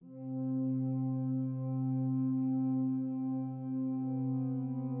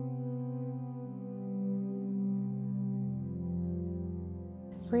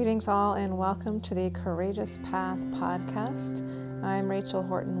Greetings all and welcome to the Courageous Path podcast. I'm Rachel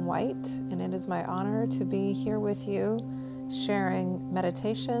Horton White and it is my honor to be here with you sharing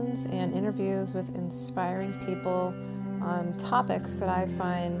meditations and interviews with inspiring people on topics that I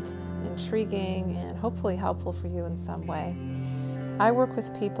find intriguing and hopefully helpful for you in some way. I work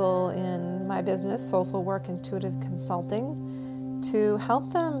with people in my business, Soulful Work Intuitive Consulting, to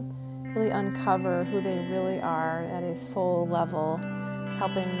help them really uncover who they really are at a soul level,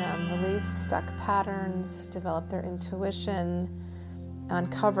 helping them release stuck patterns, develop their intuition,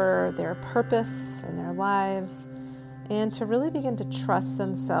 uncover their purpose in their lives, and to really begin to trust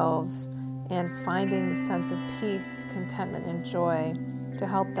themselves and finding the sense of peace, contentment, and joy to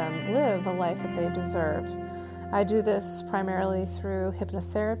help them live a life that they deserve. I do this primarily through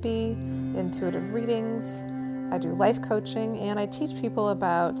hypnotherapy, intuitive readings, I do life coaching, and I teach people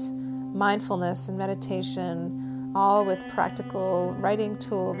about mindfulness and meditation, all with practical writing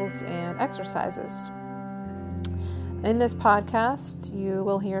tools and exercises. In this podcast, you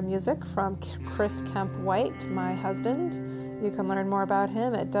will hear music from Chris Kemp White, my husband. You can learn more about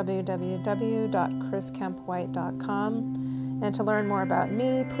him at www.chriskempwhite.com. And to learn more about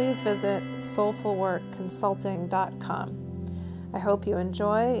me, please visit soulfulworkconsulting.com. I hope you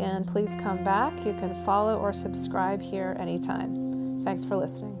enjoy, and please come back. You can follow or subscribe here anytime. Thanks for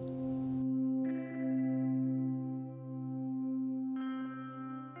listening.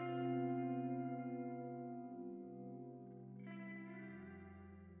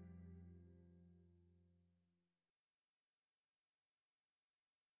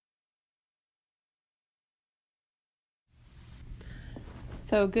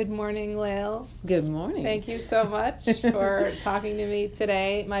 So good morning, Lael. Good morning. Thank you so much for talking to me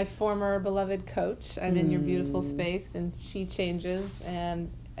today. My former beloved coach, I'm in your beautiful space, and she changes.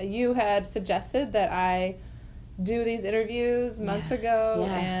 And you had suggested that I do these interviews months ago,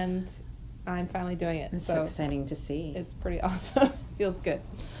 and I'm finally doing it. It's so exciting to see. It's pretty awesome. Feels good.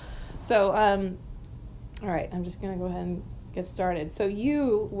 So, all right, I'm just going to go ahead and get started. So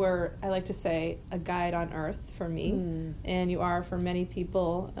you were, I like to say, a guide on earth for me, and you are for many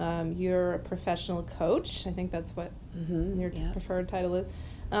people. You're a professional coach. I think that's what your preferred title is.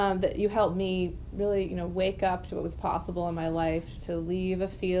 That you helped me really, wake up to what was possible in my life, to leave a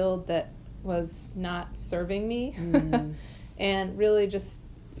field that was not serving me, and really just,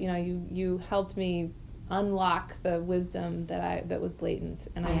 you helped me unlock the wisdom that was latent,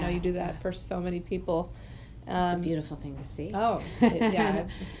 and I know you do that for so many people. It's a beautiful thing to see. Oh, it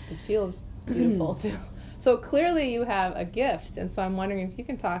feels beautiful too. So clearly you have a gift, and so I'm wondering if you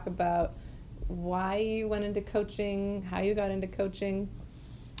can talk about why you went into coaching, how you got into coaching.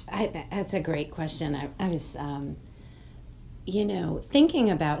 That's a great question. I was,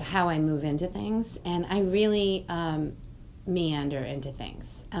 thinking about how I move into things, and I really meander into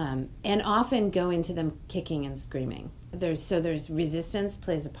things, and often go into them kicking and screaming. There's resistance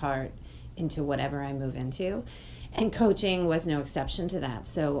plays a part into whatever I move into, and coaching was no exception to that.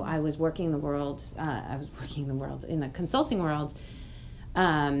 So I was working the world in the consulting world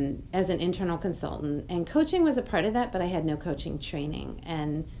as an internal consultant, and coaching was a part of that, but I had no coaching training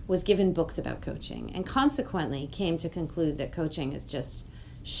and was given books about coaching, and consequently came to conclude that coaching is just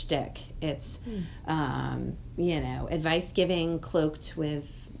shtick. It's advice giving cloaked with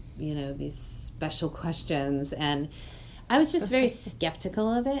these special questions, and I was just very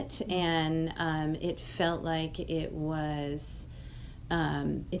skeptical of it, and it felt like it was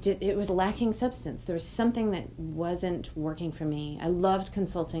lacking substance. There was something that wasn't working for me. I loved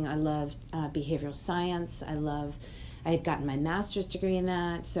consulting. I loved behavioral science. I had gotten my master's degree in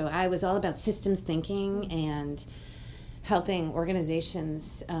that, so I was all about systems thinking and helping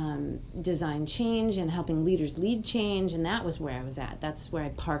organizations design change and helping leaders lead change, and that was where I was at. That's where I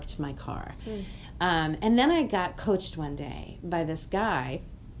parked my car. And then I got coached one day by this guy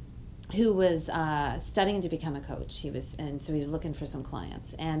who was studying to become a coach. So he was looking for some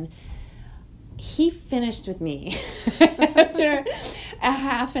clients, and he finished with me after a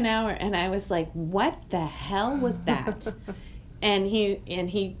half an hour, and I was like, "What the hell was that?" And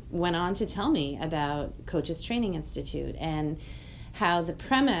he went on to tell me about Coaches Training Institute, and how the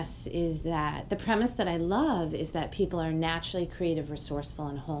premise that I love is that people are naturally creative, resourceful,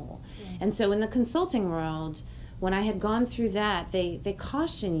 and whole. And so in the consulting world, when I had gone through that, they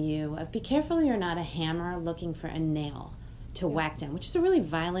caution you of, be careful you're not a hammer looking for a nail to whack down, which is a really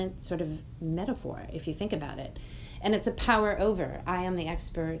violent sort of metaphor if you think about it. And it's a power over. I am the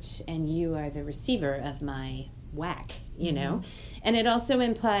expert and you are the receiver of my whack, And it also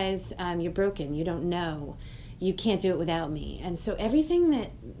implies you're broken, you don't know. you can't do it without me. And so everything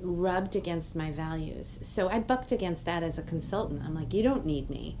that rubbed against my values, so I bucked against that as a consultant. I'm like, you don't need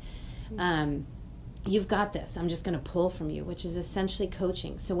me. You've got this. I'm just going to pull from you, which is essentially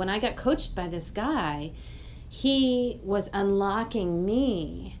coaching. So when I got coached by this guy, he was unlocking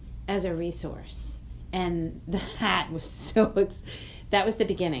me as a resource. And that was that was the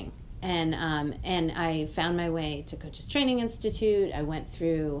beginning. And I found my way to Coaches Training Institute. I went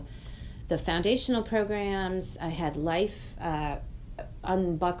through the foundational programs. I had life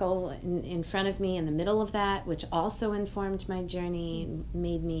unbuckle in front of me in the middle of that, which also informed my journey,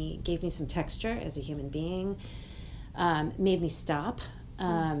 gave me some texture as a human being, made me stop.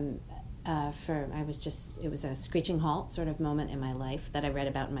 It was a screeching halt sort of moment in my life that I read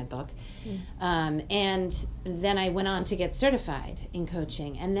about in my book. And then I went on to get certified in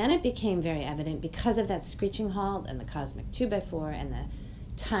coaching. And then it became very evident, because of that screeching halt and the cosmic 2x4 and the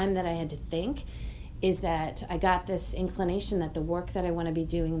time that I had to think, is that I got this inclination that the work that I want to be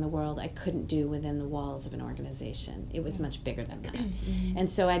doing in the world, I couldn't do within the walls of an organization. It was much bigger than that. And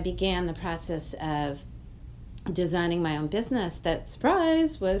so I began the process of designing my own business that,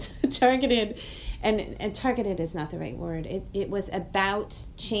 surprise, was targeted, and targeted is not the right word. It was about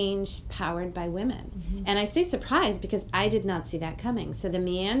change powered by women. And I say surprise because I did not see that coming. So the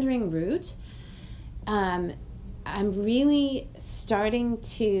meandering route, I'm really starting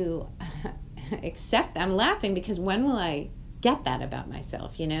to accept. I'm laughing because when will I get that about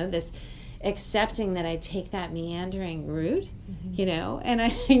myself? This accepting that I take that meandering route, and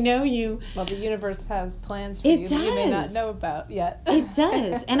I know you. Well, the universe has plans for you that you may not know about yet. It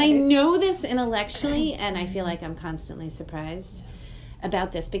does. And I know this intellectually, and I feel like I'm constantly surprised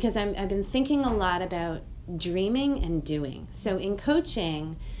about this because I've been thinking a lot about dreaming and doing. So in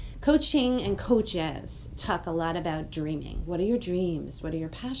coaching and coaches talk a lot about dreaming. What are your dreams? What are your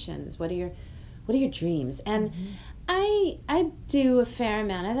passions? What are your dreams? And I do a fair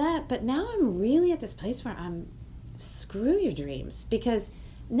amount of that, but now I'm really at this place where I'm screw your dreams, because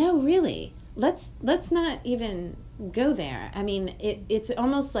no, really, let's not even go there. I mean, it's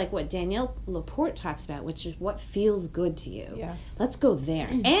almost like what Danielle Laporte talks about, which is what feels good to you. Yes. Let's go there.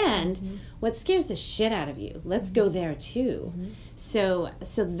 And what scares the shit out of you, let's go there too. So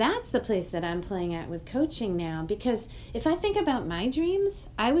that's the place that I'm playing at with coaching now, because if I think about my dreams,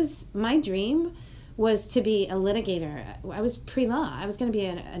 my dream was to be a litigator. I was pre-law. I was going to be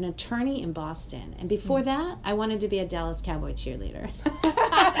an attorney in Boston. And before that, I wanted to be a Dallas Cowboy cheerleader.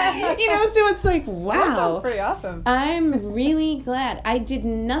 So it's like, wow. That sounds pretty awesome. I'm really glad. I did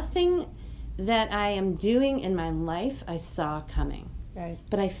nothing that I am doing in my life I saw coming. Right.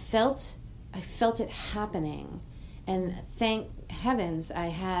 But I felt it happening. And thank heavens I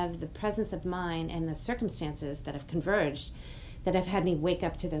have the presence of mind and the circumstances that have converged that have had me wake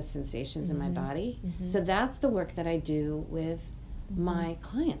up to those sensations in my body. So that's the work that I do with my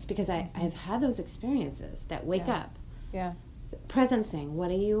clients, because I've had those experiences that wake up. Yeah. Presencing, what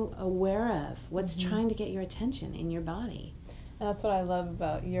are you aware of? What's trying to get your attention in your body? And that's what I love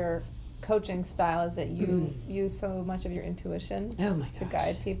about your coaching style, is that you use so much of your intuition to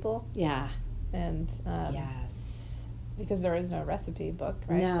guide people. Yeah. And yes. Because there is no recipe book,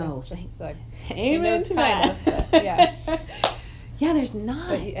 right? No. It's just like, amen to that. Yeah. Yeah, there's not.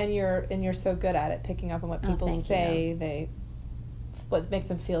 But you're so good at it, picking up on what people say. What makes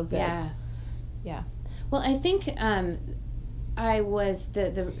them feel good. Yeah. Yeah. Well, I think I was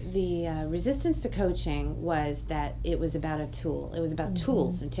the resistance to coaching was that it was about a tool. It was about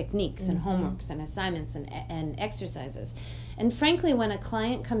tools and techniques and homeworks and assignments and exercises. And frankly, when a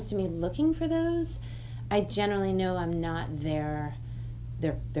client comes to me looking for those, I generally know I'm not their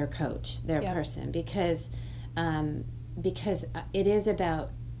coach, their person, because it is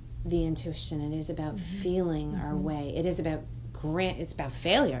about the intuition. It is about feeling our way. It is about it's about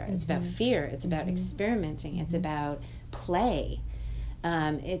failure. It's about fear. It's about experimenting. It's about play.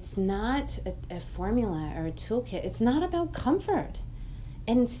 It's not a formula or a toolkit. It's not about comfort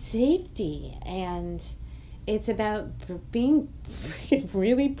and safety. And it's about being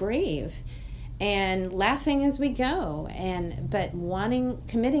really brave and laughing as we go, but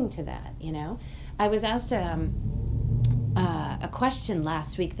committing to that. I was asked a question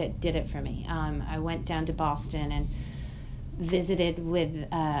last week that did it for me. I went down to Boston and visited with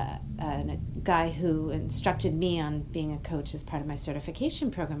a guy who instructed me on being a coach as part of my certification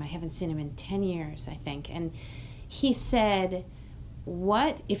program. I haven't seen him in 10 years, I think. And he said,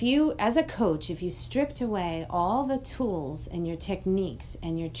 if you, as a coach, if you stripped away all the tools and your techniques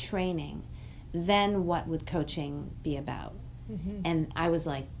and your training, then what would coaching be about? And I was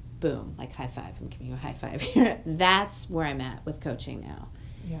like, boom, like high five. I'm giving you a high five here. That's where I'm at with coaching now.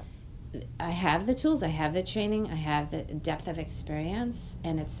 Yeah. I have the tools, I have the training, I have the depth of experience,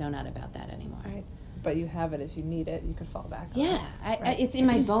 and it's so not about that anymore. Right. But you have it if you need it. You could fall back on Yeah, it. it's in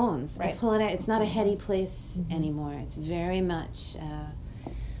my bones. Right. I pull it out. It's not a heady place anymore. It's very much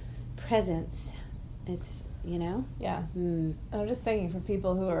presence. It's, Yeah. I'm just thinking for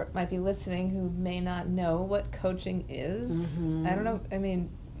people who might be listening who may not know what coaching is. I don't know. I mean,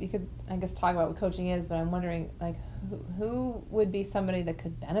 you could, I guess, talk about what coaching is, but I'm wondering, like, who would be somebody that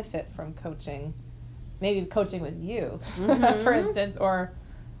could benefit from coaching? Maybe coaching with you, for instance, or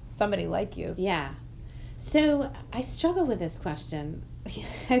somebody like you. Yeah. So I struggle with this question,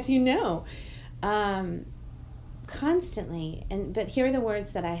 as you know, constantly. But here are the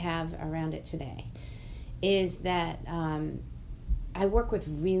words that I have around it today. Is that I work with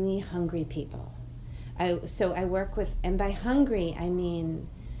really hungry people. So I work with, and by hungry I mean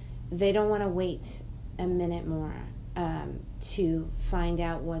they don't want to wait a minute more to find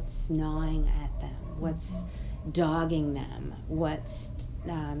out what's gnawing at them, what's dogging them, what's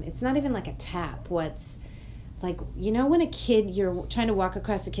it's not even like a tap, what's like, when a kid, you're trying to walk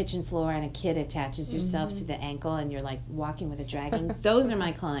across the kitchen floor and a kid attaches yourself to the ankle and you're like walking with a dragon. Those are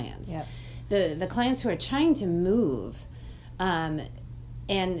my clients. Yep. The clients who are trying to move, and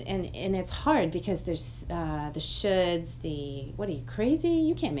it's hard because there's the shoulds, what are you, crazy?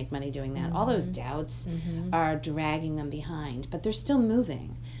 You can't make money doing that. All those doubts are dragging them behind, but they're still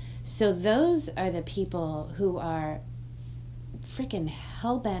moving. So those are the people who are freaking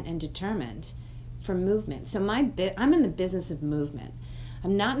hell-bent and determined for movement. So I'm in the business of movement.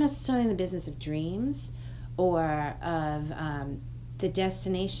 I'm not necessarily in the business of dreams or of the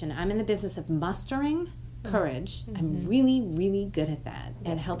destination. I'm in the business of mustering courage. I'm really, really good at that,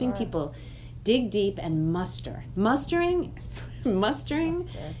 and helping people dig deep and muster. Mustering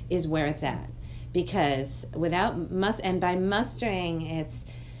is where it's at, because by mustering, it's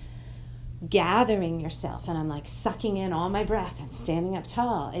gathering yourself, and I'm like sucking in all my breath and standing up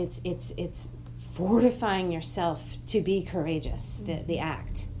tall. It's fortifying yourself to be courageous. The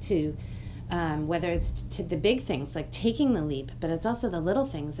act to. Whether it's to the big things like taking the leap, but it's also the little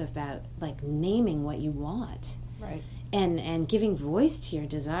things about like naming what you want, right? And giving voice to your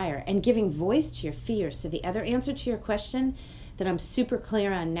desire and giving voice to your fear. So the other answer to your question that I'm super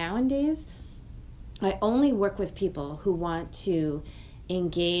clear on nowadays, I only work with people who want to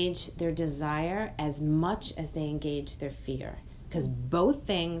engage their desire as much as they engage their fear, because both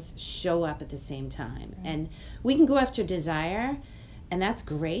things show up at the same time. Right. And we can go after desire, and that's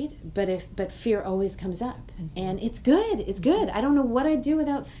great, but fear always comes up. And it's good. I don't know what I'd do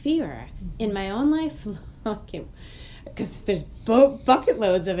without fear in my own life, because there's bucket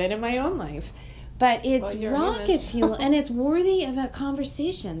loads of it in my own life. But it's rocket fuel, and it's worthy of a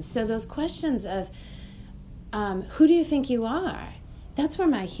conversation. So those questions of who do you think you are? That's where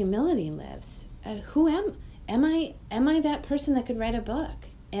my humility lives. Who am I that person that could write a book?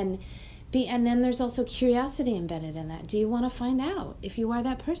 And then there's also curiosity embedded in that. Do you want to find out if you are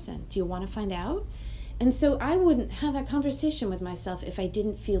that person? Do you want to find out? And so I wouldn't have that conversation with myself if I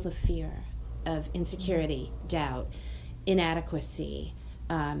didn't feel the fear of insecurity, doubt, inadequacy,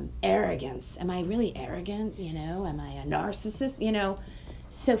 arrogance. Am I really arrogant? Am I a narcissist?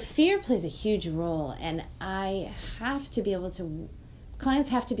 So fear plays a huge role, and clients have to be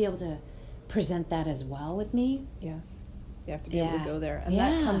able to present that as well with me. Yes. You have to be able to go there. And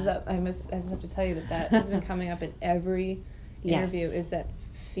that comes up, I just have to tell you that has been coming up in every interview, is that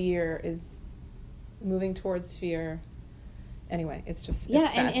fear is moving towards fear. Anyway, it's just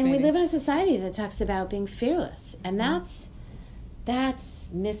and we live in a society that talks about being fearless, and that's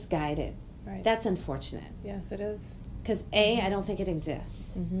misguided. Right. That's unfortunate. Yes, it is. Because I don't think it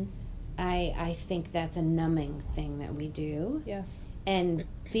exists. I think that's a numbing thing that we do. Yes. And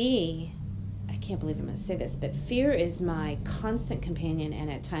B, I can't believe I'm going to say this, but fear is my constant companion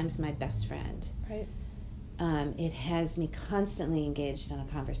and at times my best friend. Right. It has me constantly engaged in a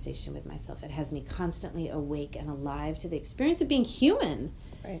conversation with myself. It has me constantly awake and alive to the experience of being human.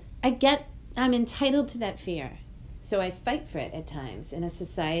 Right. I'm entitled to that fear. So I fight for it at times in a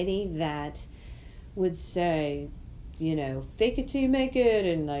society that would say, fake it till you make it,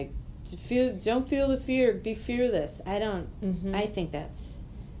 and like, don't feel the fear, be fearless. I think that's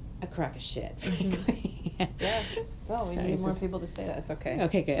a crock of shit, frankly. Yeah. Well, we need more people to say that. It's okay.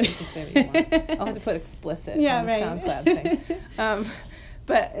 Okay, good. You can say what you want. I'll have to put explicit on the SoundCloud thing.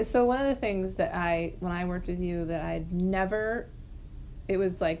 But so one of the things that when I worked with you, that I'd never, it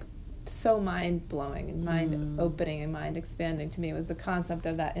was like so mind blowing and mind opening and mind expanding to me, was the concept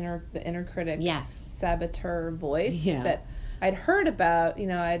of that the inner critic, saboteur voice that I'd heard about.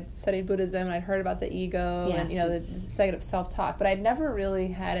 I'd studied Buddhism and I'd heard about the ego and the negative self-talk, but I'd never really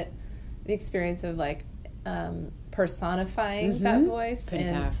had it the experience of like personifying that voice Pretty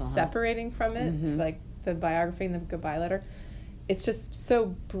and powerful, separating from it, like the biography and the goodbye letter. It's just so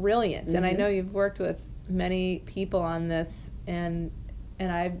brilliant. And I know you've worked with many people on this, and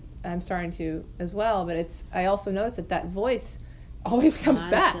I'm starting to as well, but I also notice that voice always comes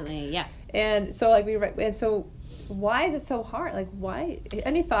Constantly, back. yeah. And so like so why is it so hard? Like why,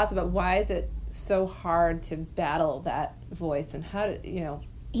 any thoughts about why is it so hard to battle that voice, and how to,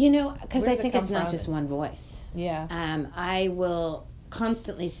 because I think it's not just one voice. Yeah. I will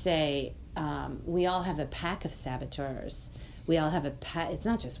constantly say, we all have a pack of saboteurs. We all have it's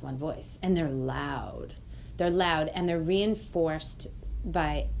not just one voice, and they're loud. They're loud, and they're reinforced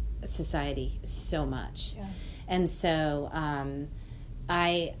by society so much. Yeah. And so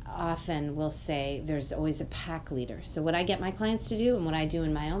I often will say there's always a pack leader. So what I get my clients to do, and what I do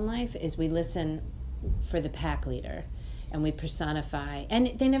in my own life, is we listen for the pack leader, and we personify, and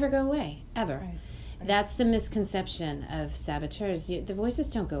they never go away, ever. Right. That's the misconception of saboteurs. The voices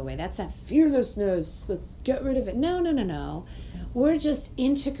don't go away. That's that fearlessness. Let's get rid of it. No. We're just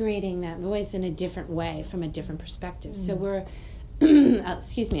integrating that voice in a different way, from a different perspective. So we're,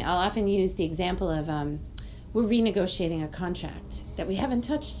 excuse me, I'll often use the example of we're renegotiating a contract that we haven't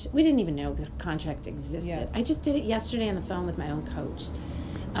touched. We didn't even know the contract existed. Yes. I just did it yesterday on the phone with my own coach.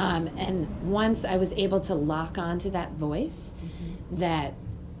 And once I was able to lock onto that voice that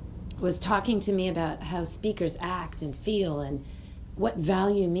was talking to me about how speakers act and feel and what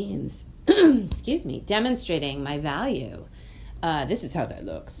value means, excuse me, demonstrating my value. This is how that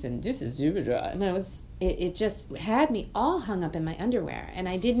looks, and this is, and it just had me all hung up in my underwear, and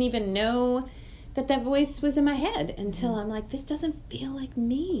I didn't even know that voice was in my head until I'm like, this doesn't feel like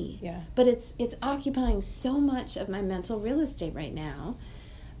me. Yeah. But it's occupying so much of my mental real estate right now.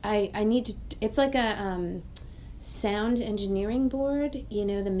 I need to, it's like a sound engineering board,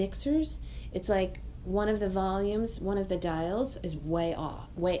 the mixers. It's like one of the volumes, one of the dials is way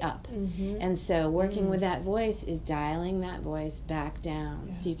up. And so working with that voice is dialing that voice back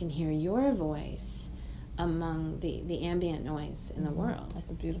down so you can hear your voice among the ambient noise in the world.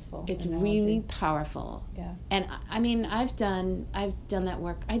 That's a beautiful It's analogy. really powerful. Yeah. And I mean, I've done that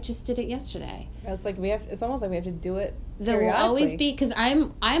work. I just did it yesterday. It's like it's almost like we have to do it There will periodically. always be, because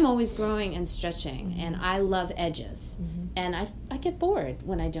I'm always growing and stretching, and I love edges. And I get bored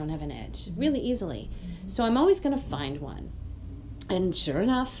when I don't have an edge really easily. So I'm always going to find one. And sure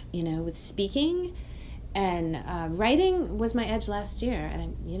enough, with speaking and writing was my edge last year,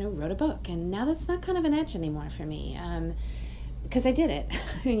 and I wrote a book, and now that's not kind of an edge anymore for me, because I did it.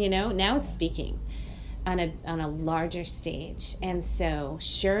 Now it's speaking on a larger stage. And so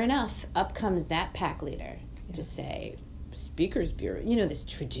sure enough, up comes that pack leader to say, Speakers Bureau, this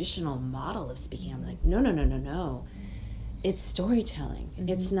traditional model of speaking. I'm like, no. It's storytelling.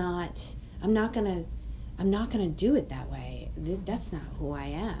 It's not, I'm not gonna do it that way. That's not who I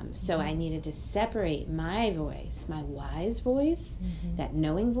am. So I needed to separate my voice, my wise voice, that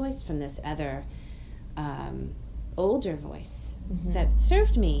knowing voice, from this other older voice that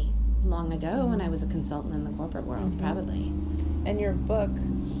served me long ago when I was a consultant in the corporate world, probably. And your book,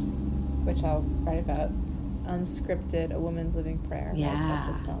 which I'll write about, Unscripted, A Woman's Living Prayer. Yeah. Right? That's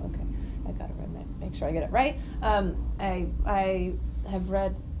what it's called. Okay. I got to make sure I get it right. I have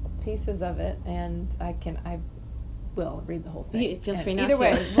read pieces of it, and I will read the whole thing. You feel free not either to.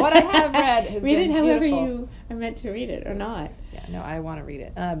 way, what I have read has read been it however beautiful. you are meant to read it or not. Yeah, no, I want to read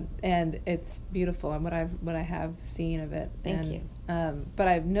it, and it's beautiful. And what I have seen of it. Thank you. But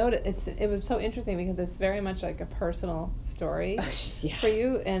I've noticed it was so interesting because it's very much like a personal story for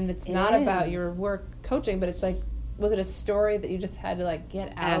you, and it's not about your work coaching, but it's like, was it a story that you just had to like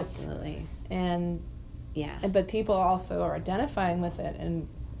get out? Absolutely. And but people also are identifying with it and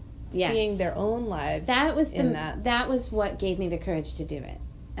seeing their own lives. That was that was what gave me the courage to do it.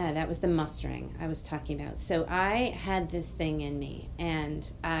 That was the mustering I was talking about. So I had this thing in me, and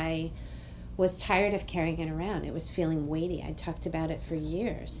I was tired of carrying it around. It was feeling weighty. I talked about it for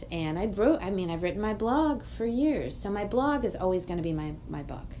years, and I've written my blog for years. So my blog is always going to be my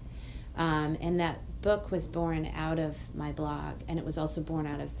book. And that book was born out of my blog, and it was also born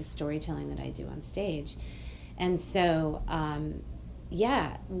out of the storytelling that I do on stage. And so,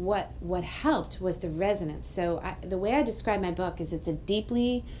 what helped was the resonance. So the way I describe my book is it's a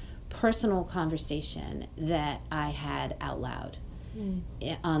deeply personal conversation that I had out loud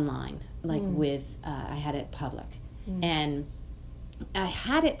online, like I had it public. And I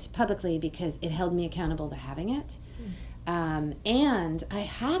had it publicly because it held me accountable to having it. And I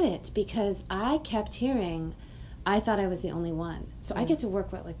had it because I kept hearing, I thought I was the only one. So I get to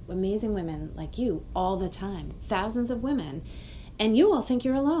work with like amazing women like you all the time, thousands of women. And you all think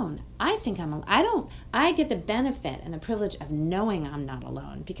you're alone. I think I get the benefit and the privilege of knowing I'm not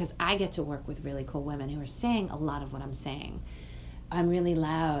alone, because I get to work with really cool women who are saying a lot of what I'm saying. I'm really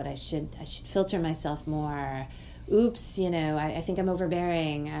loud. I should filter myself more. Oops, I think I'm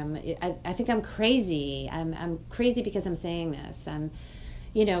overbearing. I think I'm crazy. I'm crazy because I'm saying this.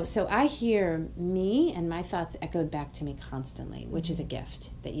 So I hear me and my thoughts echoed back to me constantly, which is a gift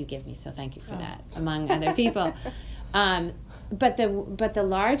that you give me. So thank you for that, among other people. But the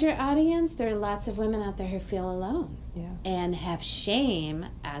larger audience, there are lots of women out there who feel alone and have shame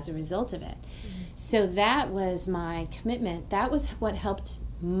as a result of it. Mm-hmm. So that was my commitment. That was what helped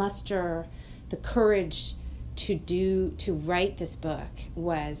muster the courage to write this book,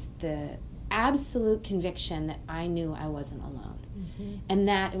 was the absolute conviction that I knew I wasn't alone. Mm-hmm. And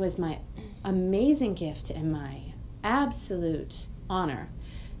that was my amazing gift and my absolute honor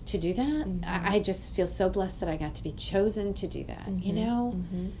to do that. Mm-hmm. I just feel so blessed that I got to be chosen to do that,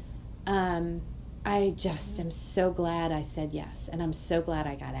 I just am so glad I said yes, and I'm so glad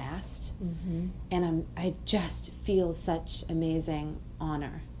I got asked. Mm-hmm. And I just feel such amazing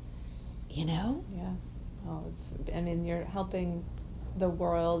honor, Yeah. Well, you're helping the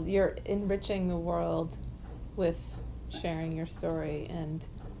world, you're enriching the world with sharing your story, and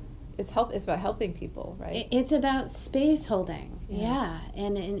it's about helping people, right? It's about space holding,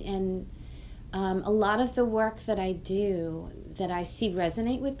 and a lot of the work that I do that I see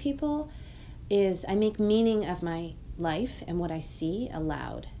resonate with people is I make meaning of my life and what I see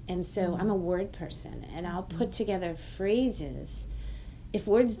aloud. And so I'm a word person, and I'll put together phrases. If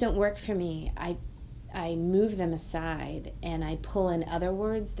words don't work for me, I move them aside and I pull in other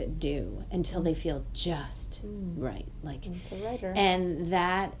words that do until they feel just right. It's a writer. And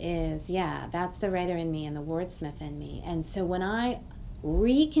that is, that's the writer in me and the wordsmith in me. And so when I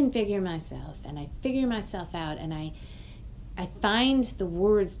reconfigure myself and I figure myself out and I find the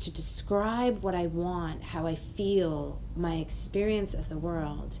words to describe what I want, how I feel, my experience of the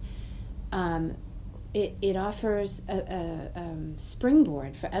world, it offers a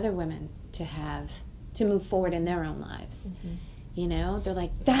springboard for other women to move forward in their own lives. Mm-hmm. They're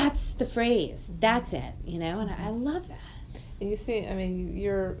like, that's the phrase, that's it, and I love that. And you see,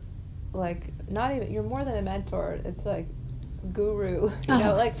 you're like, you're more than a mentor, it's like guru,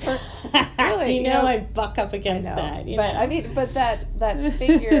 really, I buck up against that. But that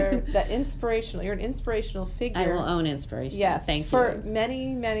figure, that inspirational, you're an inspirational figure. I will own inspiration. Yes, thank you. For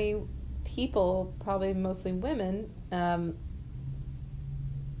many, many people, probably mostly women,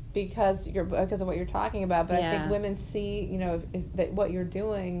 because of what you're talking about. But I think women see, if that what you're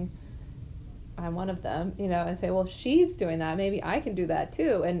doing. I'm one of them, and say, well, she's doing that, maybe I can do that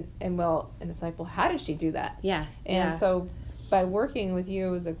too, and it's like, well, how did she do that? So by working with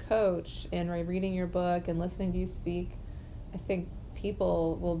you as a coach and reading your book and listening to you speak, I think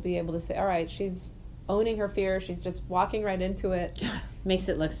people will be able to say, all right, she's owning her fear, she's just walking right into it. Makes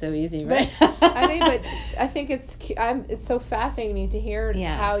it look so easy, right? But I think it's so fascinating to me to hear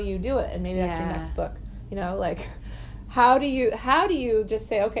how you do it, and maybe that's your next book. How do you just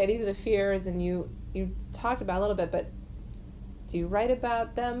say, okay, these are the fears, and you talked about a little bit, but do you write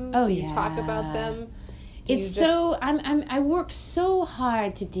about them? Oh, do you talk about them? I work so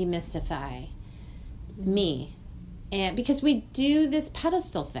hard to demystify me, and because we do this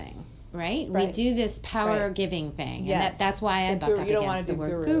pedestal thing, right? We do this power giving thing, and that's why I buck up against the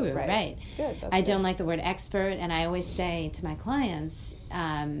word guru, right? Good. I don't like the word expert, and I always say to my clients,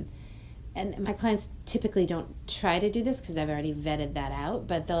 and my clients typically don't try to do this because I've already vetted that out,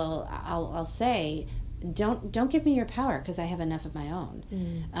 but I'll say, don't give me your power because I have enough of my own.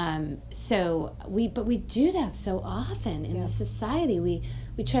 But we do that so often in the society. We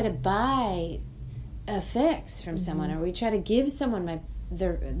try to buy a fix from someone, or we try to give someone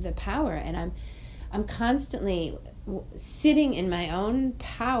the power, and I'm constantly sitting in my own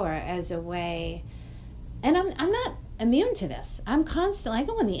power as a way, and I'm not immune to this. I'm constantly, I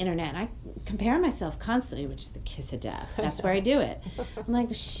go on the internet and I compare myself constantly, which is the kiss of death. That's where I do it. I'm like,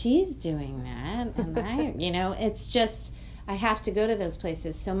 she's doing that, and it's just, I have to go to those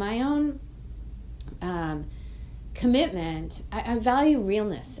places. So my own commitment, I value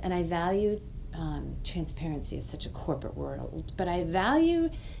realness, and I value transparency. Is such a corporate world, but I value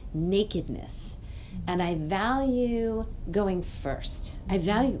nakedness, and I value going first. I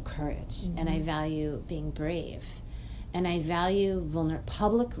value courage, and I value being brave. And I value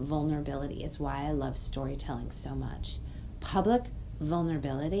public vulnerability. It's why I love storytelling so much. Public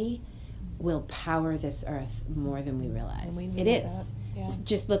vulnerability will power this earth more than we realize. It is. Yeah.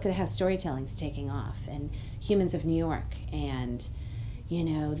 Just look at how storytelling's taking off, and Humans of New York, and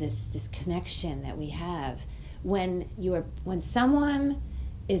this connection that we have. when someone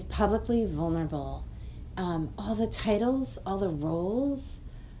is publicly vulnerable, all the titles, all the roles,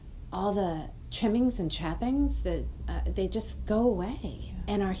 all the trimmings and trappings, that they just go away,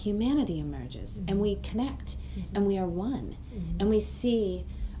 and our humanity emerges, and we connect, and we are one, and we see,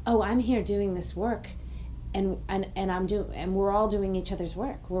 oh, I'm here doing this work, and we're all doing each other's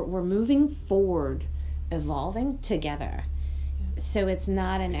work. We're moving forward, evolving together. So it's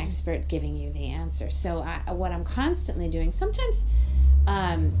not an expert giving you the answer. So what I'm constantly doing, sometimes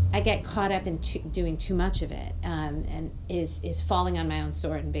I get caught up in doing too much of it, and is falling on my own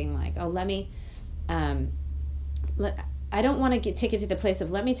sword and being like, oh, I don't want to take it to the place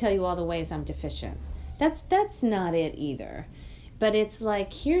of, let me tell you all the ways I'm deficient. That's not it either. But it's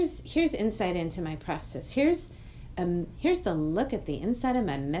like, here's insight into my process. Here's the look at the inside of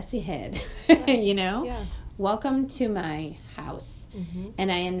my messy head. You know? Yeah. Welcome to my house.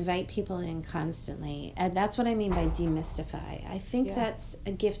 And I invite people in constantly. And that's what I mean by demystify. I think that's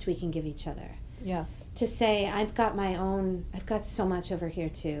a gift we can give each other. Yes. To say, I've got so much over here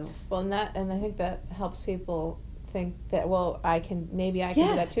too. Well, and I think that helps people think that, well, I can do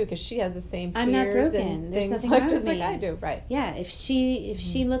that too, because she has the same fears. I'm not broken. And There's things nothing like wrong just with like me. I do, right? Yeah, if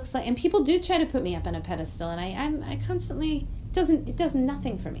she looks like, and people do try to put me up on a pedestal, and I constantly, it does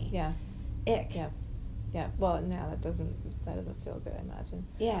nothing for me. Yeah. Ick. Yeah. Well, no, that doesn't feel good, I imagine.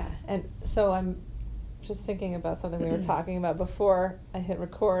 Yeah. And so I'm just thinking about something we were talking about before I hit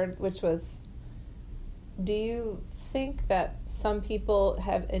record, which was, do you think that some people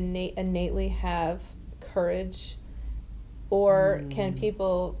have innately have courage, or can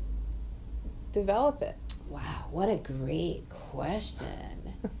people develop it? Wow, what a great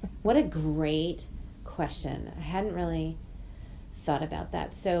question. What a great question. I hadn't really thought about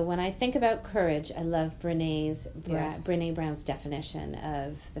that. So when I think about courage, I love Brené Brown's definition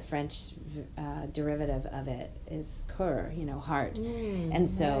of the French derivative of it is cœur, heart. And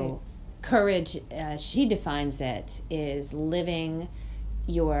so courage, she defines it, is living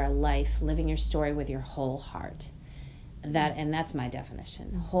your life, living your story with your whole heart. And that's my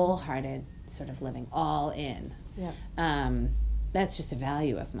definition. Wholehearted sort of living, all in. Yeah. That's just a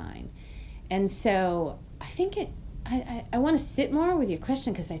value of mine. And so I think I want to sit more with your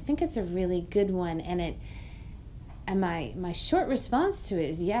question, because I think it's a really good one, and my short response to it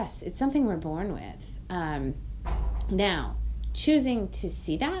is yes, it's something we're born with. Now, choosing to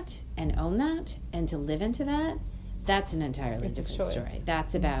see that and own that and to live into that, that's an entirely different story.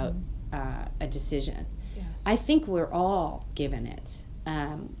 That's about a decision. Yes. I think we're all given it,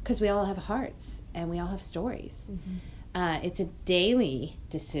 because we all have hearts and we all have stories. It's a daily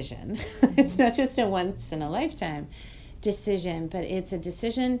decision. It's not just a once in a lifetime decision, but it's a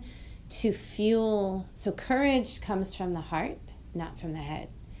decision to fuel. So courage comes from the heart, not from the head.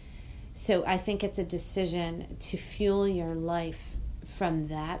 So I think it's a decision to fuel your life from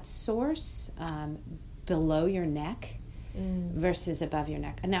that source, below your neck versus above your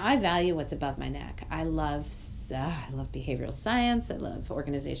neck. And now I value what's above my neck. I love behavioral science. I love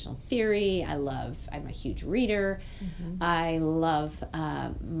organizational theory. I'm a huge reader. I love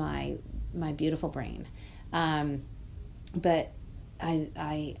my beautiful brain. But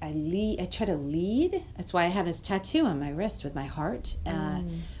I try to lead. That's why I have this tattoo on my wrist with my heart,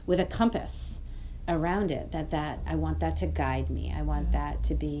 with a compass around it. That I want that to guide me. I want that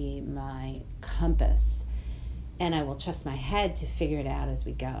to be my compass. And I will trust my head to figure it out as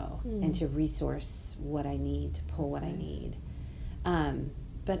we go, and to resource what I need, to pull what I need.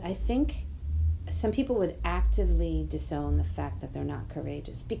 But I think some people would actively disown the fact that they're not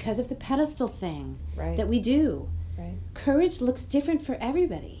courageous because of the pedestal thing that we do. Right. Courage looks different for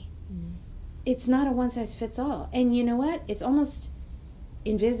everybody. It's not a one-size-fits-all. And you know what? It's almost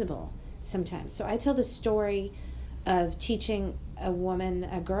invisible sometimes. So I tell the story of teaching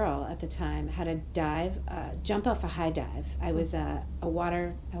a girl at the time, how to jump off a high dive. I was a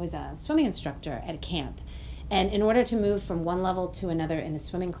swimming instructor at a camp. And in order to move from one level to another in the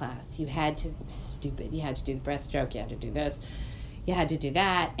swimming class, you had to do the breaststroke, you had to do this, you had to do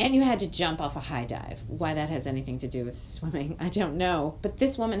that, and you had to jump off a high dive. Why that has anything to do with swimming, I don't know. But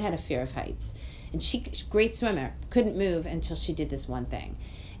this woman had a fear of heights. And great swimmer, couldn't move until she did this one thing.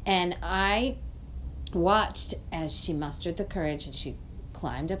 And I watched as she mustered the courage, and she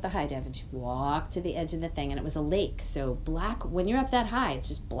climbed up the high dive, and she walked to the edge of the thing, and it was a lake. So when you're up that high, it's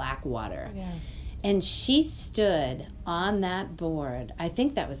just black water. Yeah. And she stood on that board. I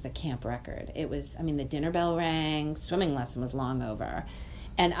think that was the camp record. The dinner bell rang, swimming lesson was long over.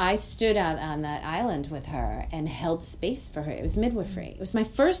 And I stood out on that island with her and held space for her. It was midwifery. It was my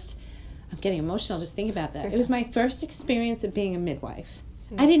first, I'm getting emotional just thinking about that. It was my first experience of being a midwife.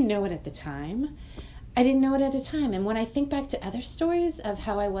 I didn't know it at the time. I didn't know it at a time. And when I think back to other stories of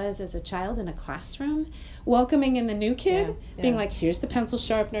how I was as a child in a classroom, welcoming in the new kid, being like, here's the pencil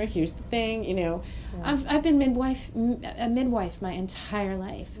sharpener, here's the thing, you know. Yeah. I've been a midwife my entire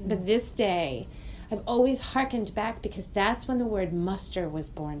life. But this day, I've always hearkened back because that's when the word muster was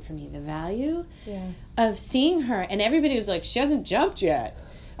born for me. The value of seeing her. And everybody was like, she hasn't jumped yet.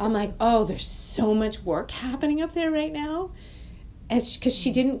 I'm like, oh, there's so much work happening up there right now. Because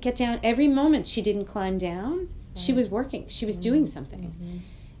she didn't get down. Every moment she didn't climb down, she was working. She was doing something.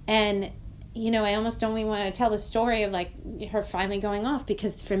 And, you know, I almost don't even want to tell the story of, like, her finally going off,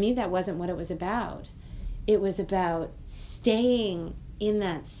 because for me that wasn't what it was about. It was about staying in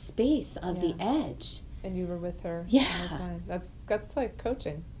that space of the edge. And you were with her all the time. That's like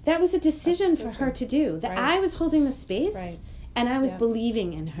coaching. That was a decision for her to do. That I was holding the space, and I was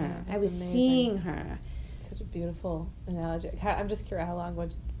believing in her. I was seeing her. Such a beautiful analogy. I'm just curious,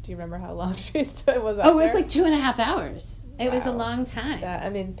 do you remember how long she was up there? It was like 2.5 hours. It was a long time.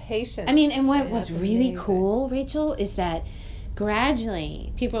 Patience. And what was really cool, Rachel, is that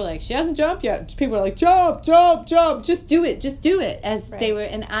gradually people were like, she hasn't jumped yet. People were like, jump, jump, jump. Just do it. As they were.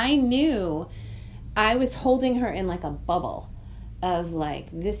 And I knew I was holding her in like a bubble of like,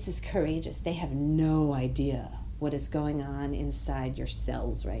 this is courageous. They have no idea what is going on inside your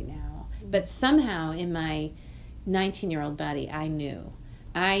cells right now. But somehow in my 19-year-old body, I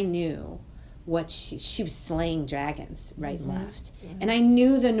knew what she was slaying dragons right and left. And I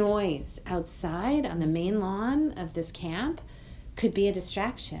knew the noise outside on the main lawn of this camp could be a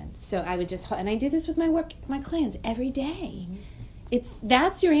distraction. So I would and I do this with my clients every day.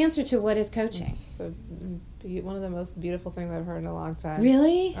 That's your answer to what is coaching. It's one of the most beautiful things I've heard in a long time.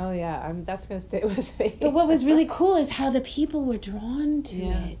 Really? Oh yeah, that's going to stay with me. But what was really cool is how the people were drawn to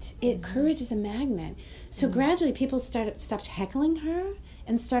it. Courage is a magnet. So gradually people stopped heckling her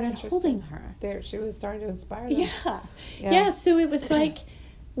and started holding her. She was starting to inspire them. Yeah. So it was like,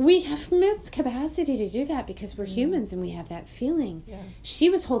 we have immense capacity to do that because we're humans and we have that feeling. Yeah. She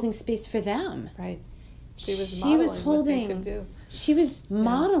was holding space for them. Right. She was modeling what they could do. She was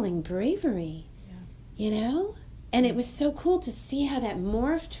modeling bravery. You know? And it was so cool to see how that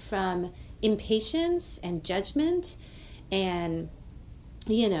morphed from impatience and judgment and,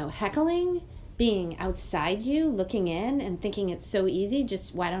 you know, heckling, being outside you, looking in and thinking it's so easy,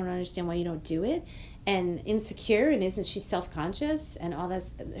 just I don't understand why you don't do it, and insecure, and isn't she self-conscious, and all that,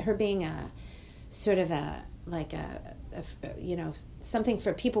 her being a sort of you know, something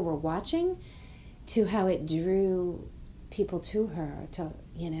for people were watching, to how it drew people to her,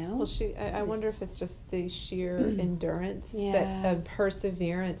 you know. Well, I wonder if it's just the sheer endurance, that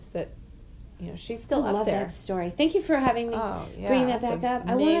perseverance that, you know, she's still up there. I love that story. Thank you for having me bring that back up.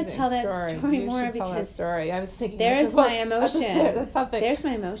 I want to tell that story more because tell that story. I was thinking, there's my emotion. That's something. There's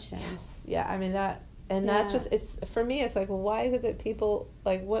my emotion. Yes. Yeah, I mean that, and that just, it's, for me, it's like, well, why is it that people,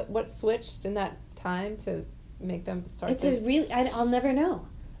 like, what switched in that time to make them start? It's I'll never know.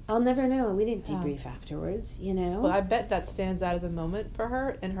 I'll never know. And we didn't debrief afterwards, you know. Well, I bet that stands out as a moment for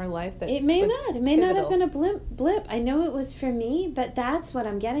her in her life. That it may not. It may not have been a blip. I know it was for me, but that's what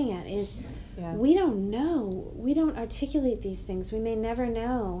I'm getting at is we don't know. We don't articulate these things. We may never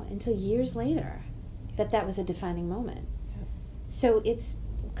know until years later that was a defining moment. Yeah. So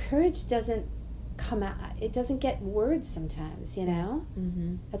courage doesn't come out. It doesn't get words sometimes, you know.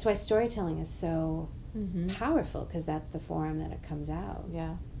 Mm-hmm. That's why storytelling is so powerful, because that's the form that it comes out.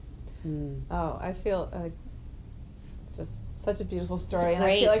 Yeah. Oh, I feel just such a beautiful story. It's a great, and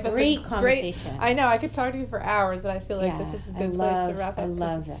I feel like that's great conversation. I know, I could talk to you for hours, but I feel like this is a good place to wrap up. I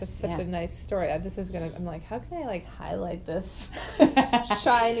love this. It's just such a nice story. I'm like, how can I like highlight this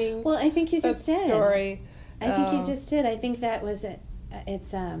shining? Well, I think you just did. Story. I think you just did. I think that was it.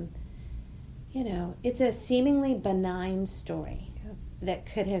 It's you know, it's a seemingly benign story that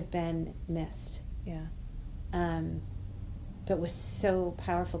could have been missed. Yeah. But was so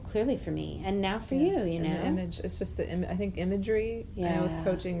powerful, clearly for me, and now for you. You know, the image. It's just I think imagery. I know with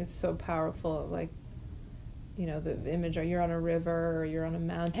coaching is so powerful. Like, you know, the image. Or you're on a river, or you're on a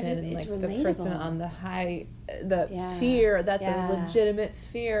mountain, and like relatable. The person on the fear. That's a legitimate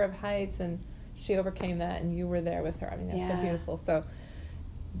fear of heights, and she overcame that, and you were there with her. I mean, that's so beautiful. So,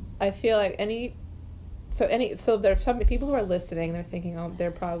 I feel like so there's some people who are listening. They're thinking, oh,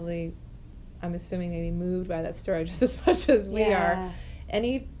 they're probably, I'm assuming, maybe moved by that story just as much as we are.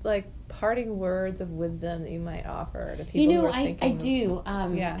 Any like parting words of wisdom that you might offer to people who are thinking? I do.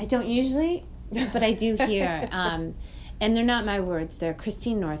 I don't usually, but I do hear. And they're not my words. They're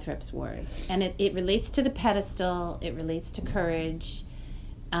Christine Northrup's words. And it relates to the pedestal. It relates to courage.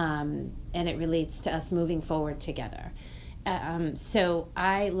 And it relates to us moving forward together. So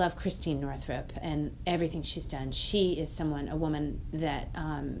I love Christine Northrup and everything she's done. She is a woman that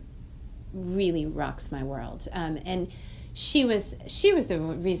really rocks my world. And she was the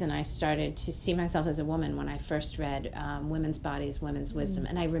reason I started to see myself as a woman when I first read Women's Bodies, Women's Wisdom.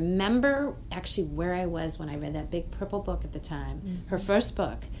 And I remember actually where I was when I read that big purple book at the time, her first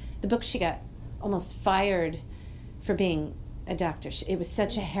book, the book she got almost fired for being a doctor. It was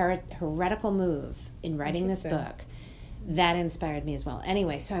such a heretical move in writing this book. That inspired me as well.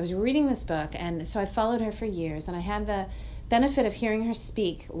 Anyway, so I was reading this book, and so I followed her for years, and I had the benefit of hearing her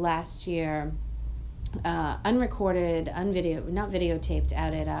speak last year, unrecorded, not videotaped,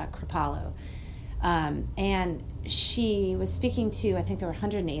 out at Kripalu. And she was speaking to, I think there were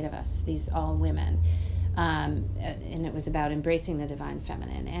 108 of us, these all women, and it was about embracing the divine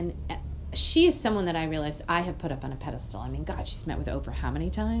feminine. And she is someone that I realized I have put up on a pedestal. I mean, God, she's met with Oprah how many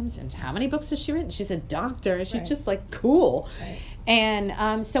times? And how many books has she written? She's a doctor. She's just like cool. Right.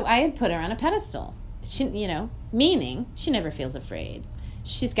 And so I had put her on a pedestal. She, meaning she never feels afraid.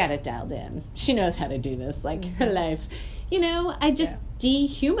 She's got it dialed in. She knows how to do this, like her life. I just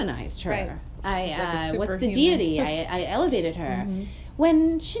dehumanized her. Right. What's the deity? I elevated her.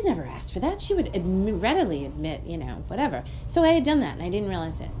 When she never asked for that. She would readily admit, whatever. So I had done that, and I didn't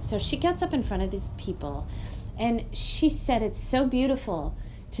realize it. So she gets up in front of these people, and she said it's so beautiful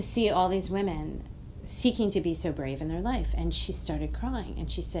to see all these women seeking to be so brave in their life. And she started crying, and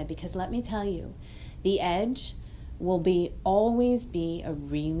she said, because let me tell you, the edge will always be a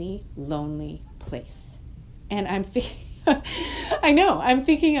really lonely place. And I'm thinking,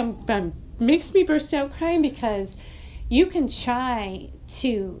 makes me burst out crying, because you can try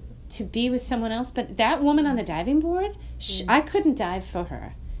to be with someone else, but that woman on the diving board, I couldn't dive for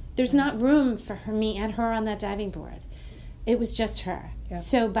her. There's not room for me and her on that diving board. It was just her. Yeah.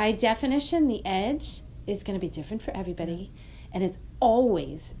 So by definition, the edge is going to be different for everybody, and it's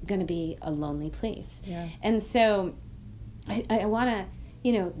always going to be a lonely place. Yeah. And so I want to,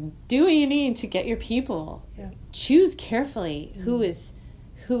 do what you need to get your people. Yeah. Choose carefully who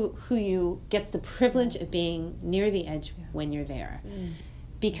you gets the privilege of being near the edge when you're there,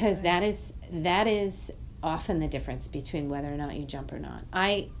 because that is often the difference between whether or not you jump or not.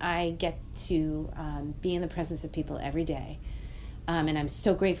 I get to be in the presence of people every day, and I'm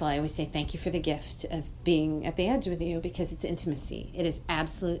so grateful. I always say thank you for the gift of being at the edge with you, because it's intimacy. It is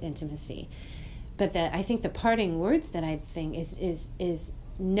absolute intimacy. But I think the parting words that I think is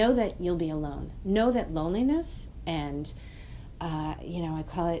know that you'll be alone. Know that loneliness and I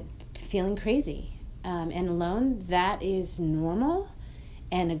call it feeling crazy and alone, that is normal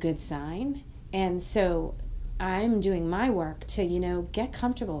and a good sign. And so I'm doing my work to, get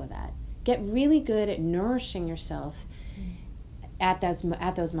comfortable with that. Get really good at nourishing yourself at those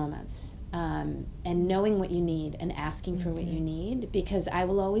moments, and knowing what you need and asking for what you need, because I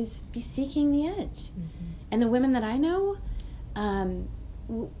will always be seeking the edge. And the women that I know,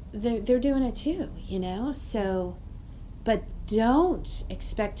 they're doing it too, so... But don't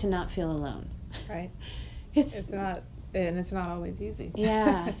expect to not feel alone. Right. It's not always easy.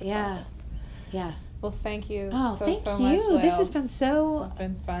 Yeah, yeah. Well, thank you so much, Lael. This has been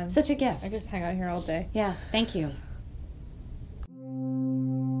fun. Such a gift. I could just hang out here all day. Yeah, thank you.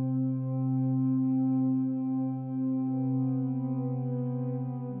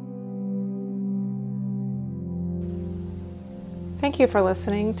 Thank you for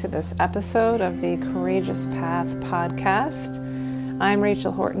listening to this episode of the Courageous Path podcast. I'm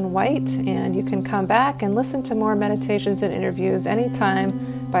Rachel Horton White, and you can come back and listen to more meditations and interviews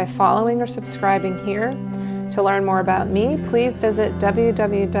anytime by following or subscribing here. To learn more about me, please visit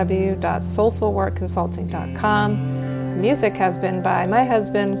www.soulfulworkconsulting.com. Music has been by my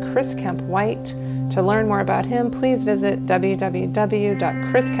husband, Chris Kemp White. To learn more about him, please visit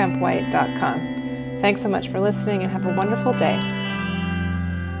www.chriskempwhite.com. Thanks so much for listening, and have a wonderful day.